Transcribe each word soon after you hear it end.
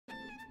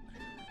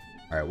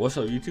Alright, what's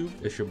up YouTube?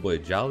 It's your boy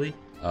Jolly.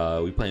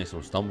 We playing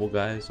some Stumble,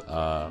 guys.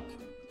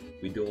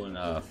 We doing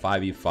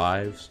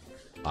 5v5s.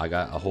 I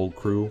got a whole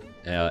crew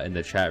in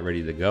the chat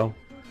ready to go.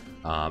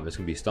 It's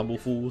gonna be Stumble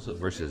Fools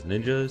versus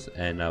Ninjas,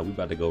 and we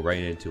about to go right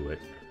into it.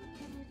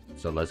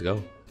 So let's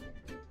go.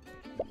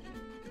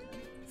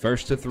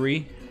 First to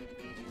three.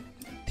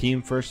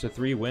 Team first to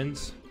three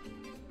wins.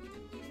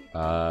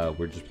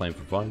 We're just playing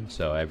for fun,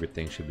 so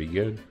everything should be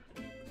good.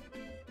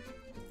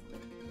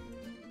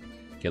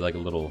 Get like a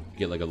little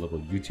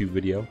YouTube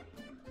video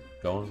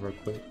going real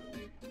quick.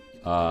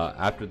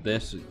 After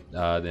this,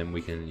 then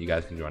you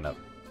guys can join up.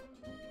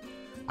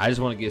 I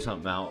just want to get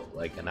something out,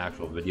 like an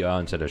actual video out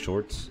instead of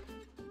shorts.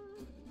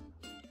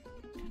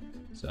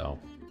 So,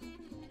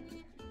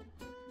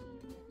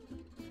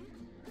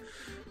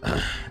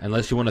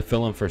 unless you want to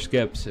fill in for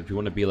skips, if you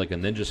want to be like a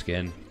ninja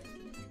skin.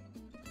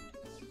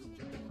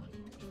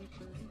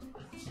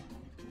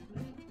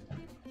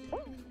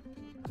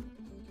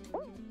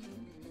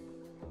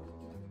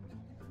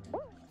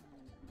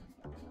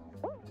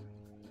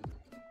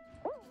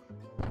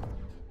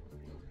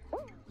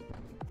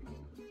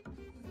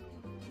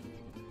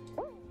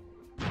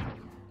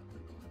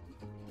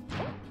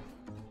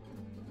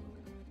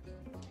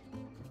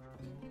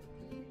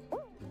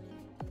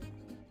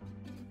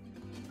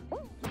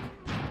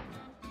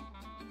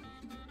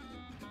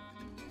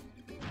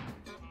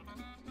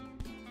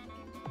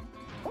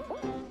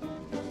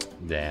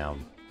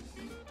 Damn.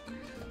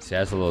 See,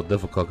 that's a little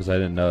difficult because I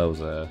didn't know it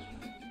was a.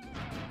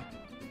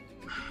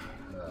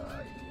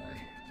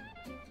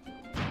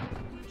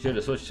 Should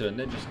have switched to a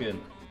ninja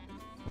skin.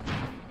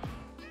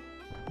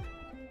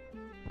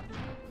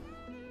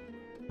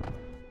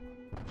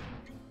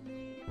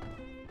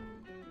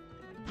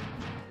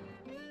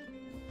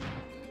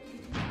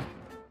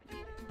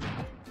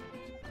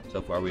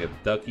 So far, we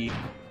have Ducky,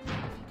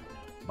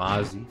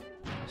 Mozzie,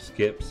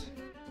 Skips,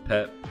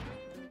 Pep,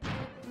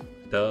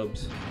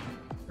 Dubs,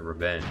 and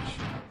Revenge.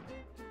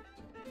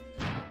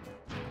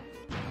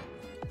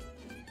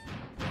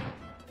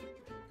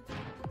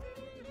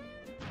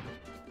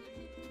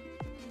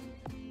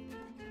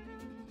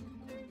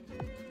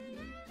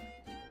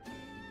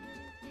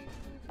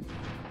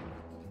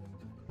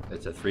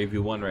 It's a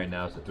 3v1 right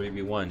now. It's a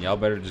 3v1. Y'all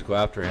better just go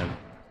after him.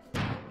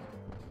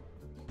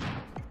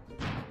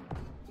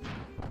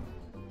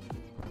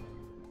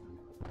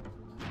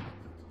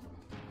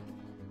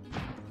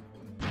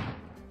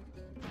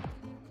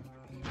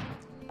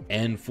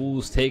 And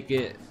fools take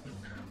it.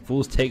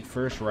 Fools take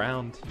first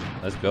round.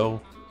 Let's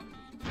go.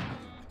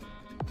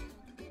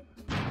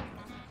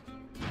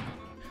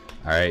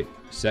 Alright,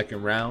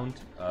 second round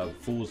of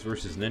Fools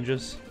versus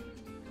Ninjas.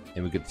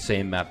 And we get the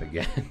same map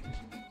again.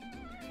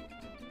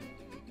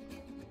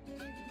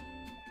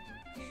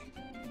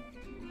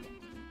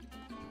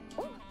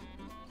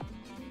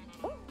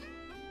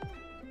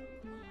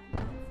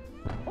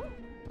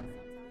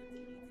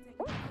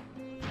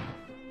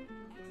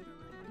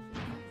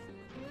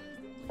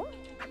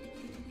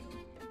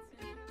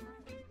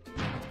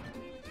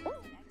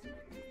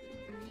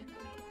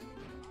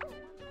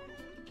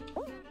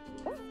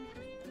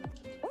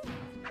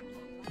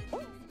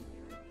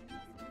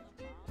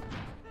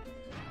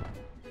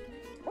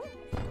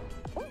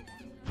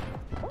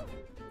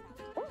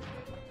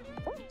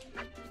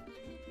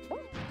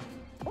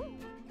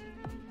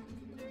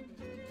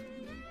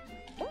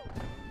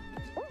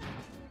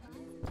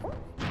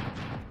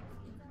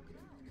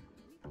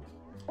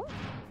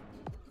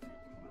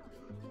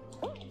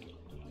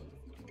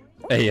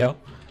 Hey yo.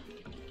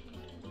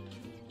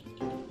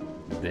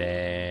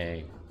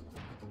 Dang.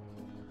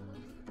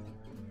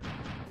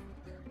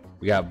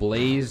 We got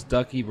Blaze,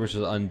 Ducky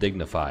versus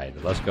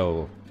Undignified. Let's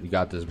go. You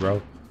got this, bro.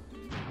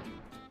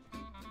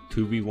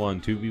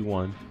 2v1,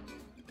 2v1.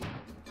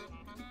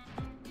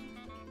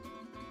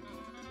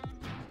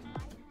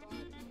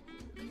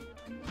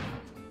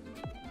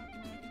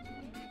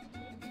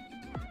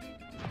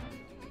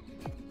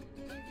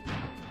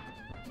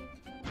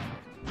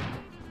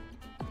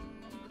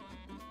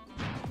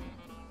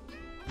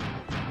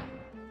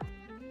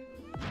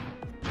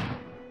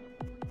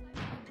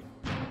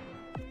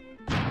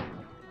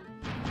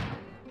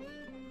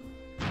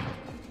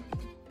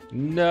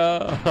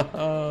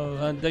 No,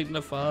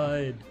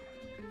 Undignified.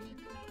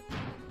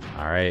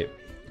 All right,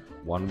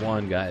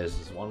 1-1, guys.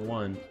 It's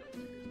 1-1.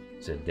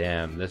 Said,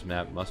 damn, this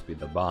map must be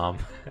the bomb.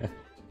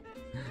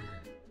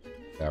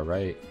 All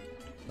right,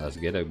 let's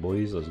get it,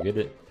 boys. Let's get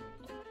it.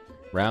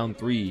 Round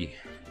 3.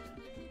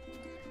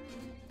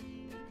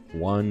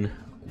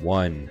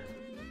 1-1.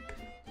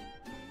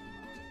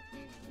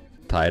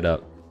 Tied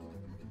up.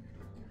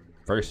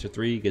 First to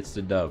 3 gets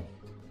the dub.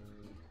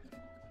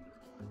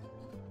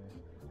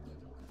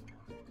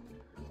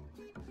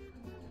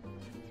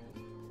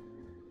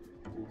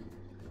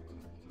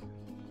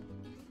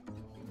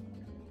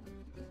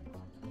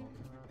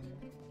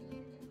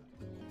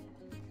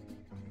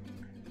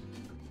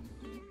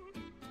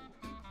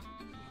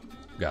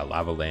 Got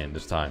lava land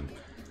this time.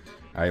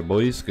 Alright,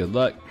 boys, good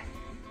luck.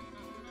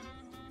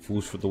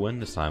 Fools for the win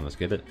this time. Let's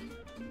get it.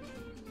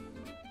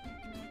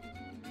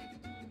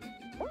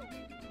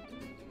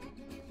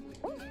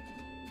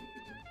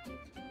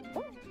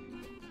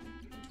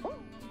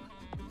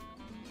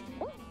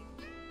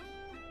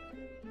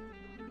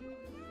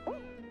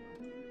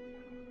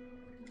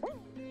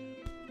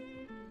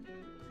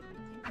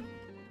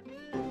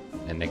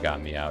 And it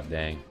got me out,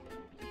 dang.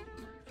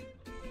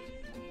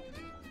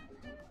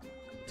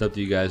 It's up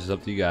to you guys, it's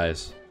up to you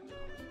guys.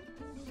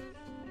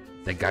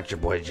 They got your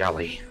boy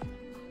Jolly.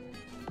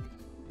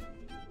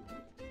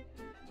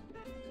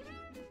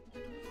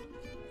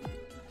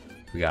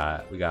 We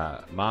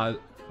got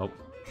Mod. Oh,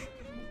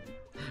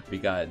 we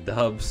got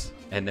Dubs,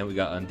 and then we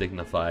got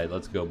Undignified.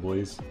 Let's go,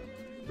 boys.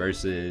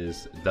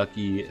 Versus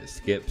Ducky,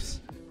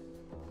 Skips,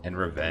 and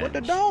Revenge. What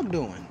the dog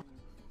doing?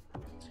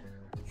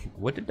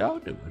 What the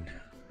dog doing?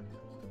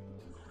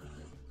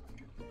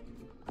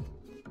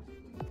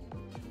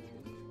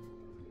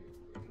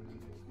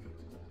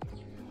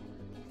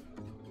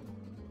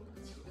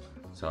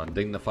 So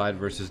Undignified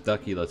versus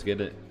Ducky. Let's get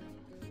it.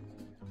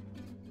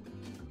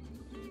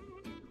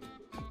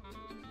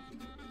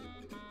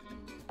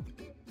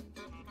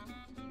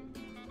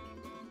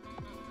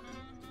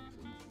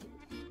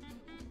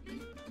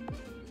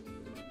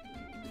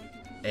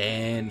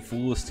 And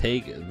Fools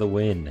take the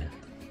win.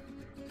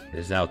 It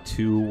is now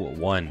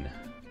 2-1.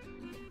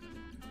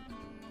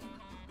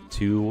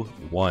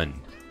 2-1.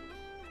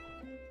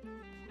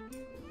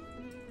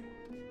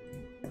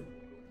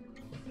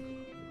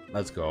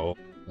 Let's go.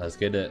 Let's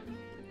get it.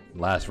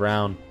 Last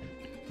round.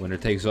 Winner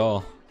takes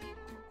all.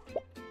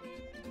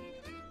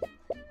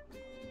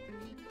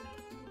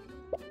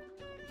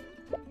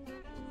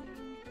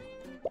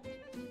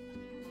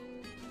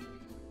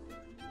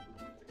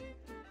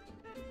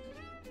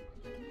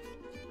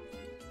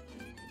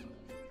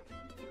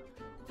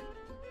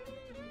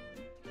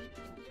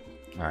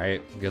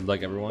 Alright, good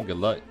luck everyone, good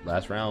luck.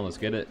 Last round, let's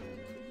get it.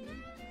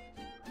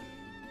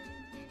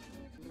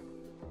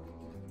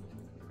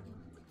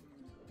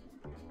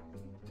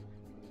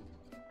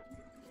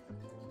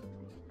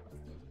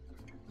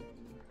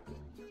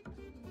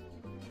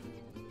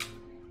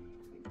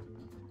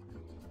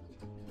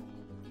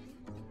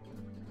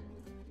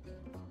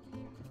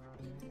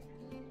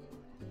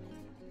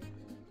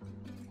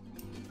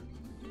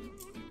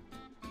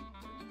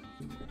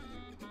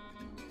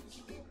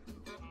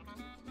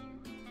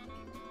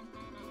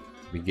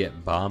 We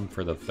get bombed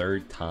for the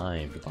third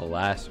time for the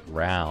last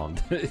round.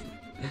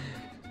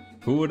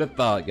 Who would have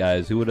thought,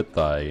 guys? Who would have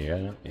thought?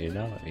 You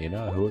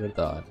know, who would have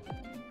thought?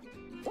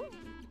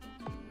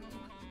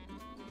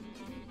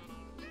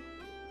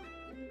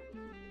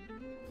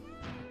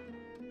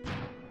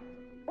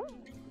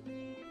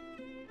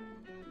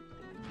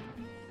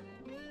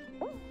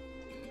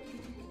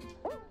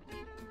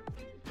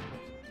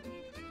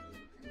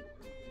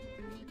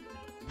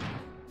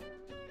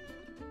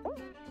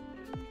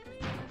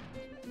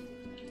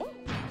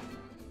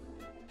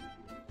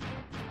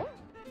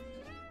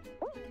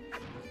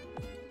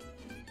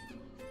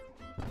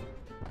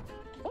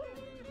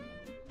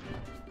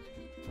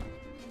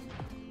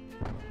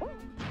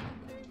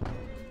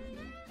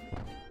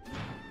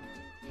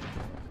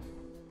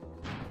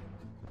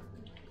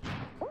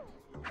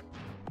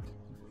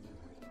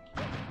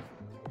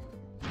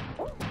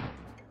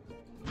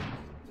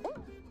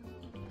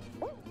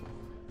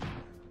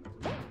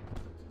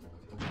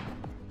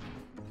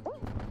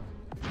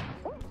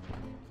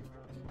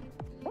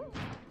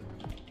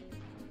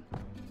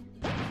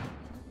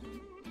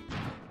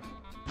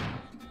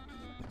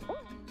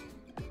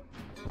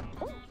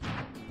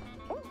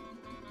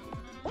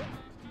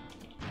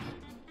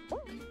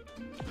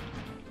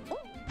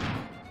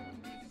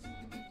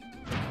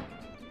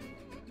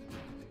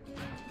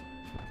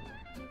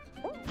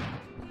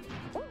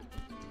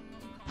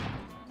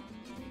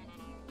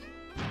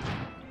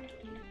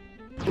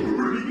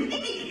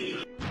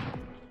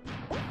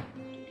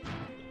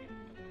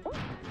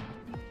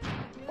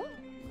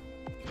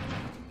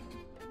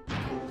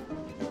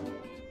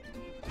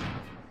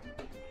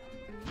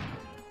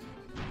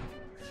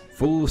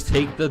 Fools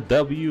take the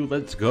W.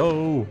 Let's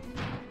go.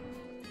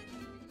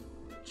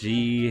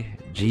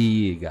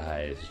 GG,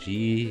 guys.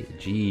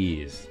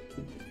 GG's.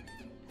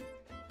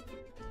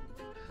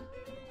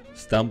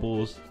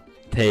 Stumbles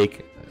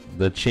take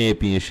the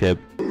championship.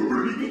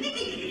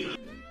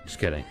 Just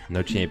kidding.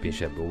 No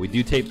championship, but we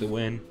do take the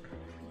win.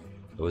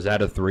 It was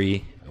out of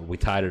 3. We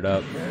tied it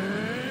up.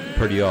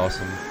 Pretty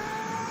awesome.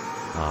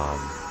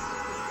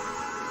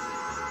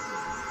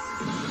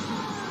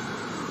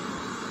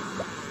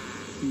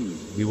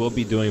 We will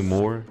be doing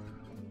more.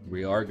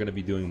 We are going to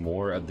be doing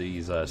more of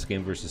these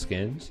skin versus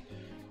skins.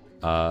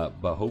 But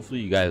hopefully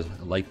you guys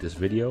like this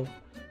video.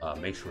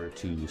 Make sure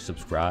to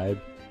subscribe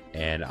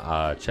and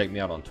check me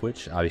out on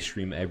Twitch. I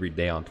stream every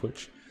day on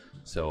Twitch.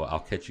 So I'll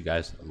catch you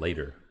guys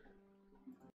later.